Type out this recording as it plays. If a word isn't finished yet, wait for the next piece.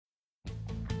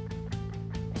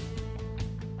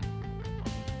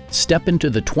Step into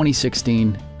the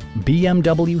 2016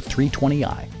 BMW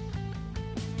 320i.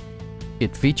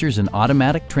 It features an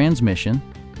automatic transmission,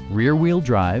 rear-wheel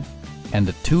drive, and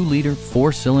a 2-liter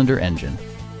 4-cylinder engine.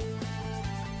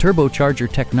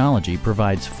 Turbocharger technology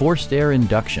provides forced air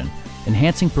induction,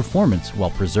 enhancing performance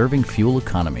while preserving fuel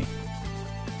economy.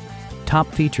 Top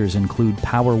features include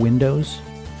power windows,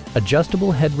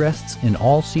 adjustable headrests in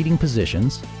all seating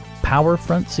positions, power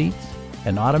front seats,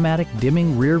 an automatic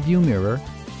dimming rear view mirror,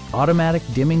 automatic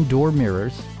dimming door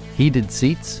mirrors, heated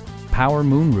seats, power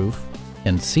moonroof,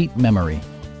 and seat memory.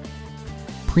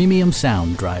 Premium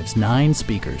sound drives 9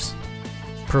 speakers,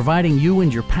 providing you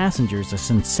and your passengers a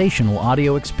sensational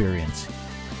audio experience.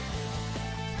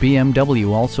 BMW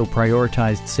also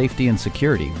prioritized safety and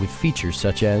security with features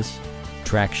such as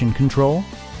traction control,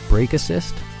 brake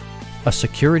assist, a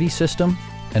security system,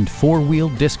 and 4-wheel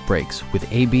disc brakes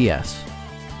with ABS.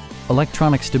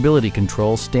 Electronic stability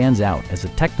control stands out as a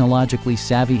technologically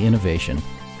savvy innovation,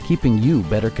 keeping you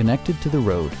better connected to the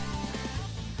road.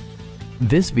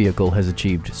 This vehicle has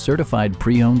achieved certified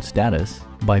pre-owned status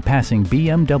by passing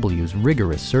BMW's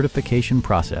rigorous certification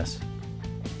process.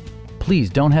 Please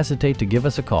don't hesitate to give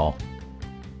us a call.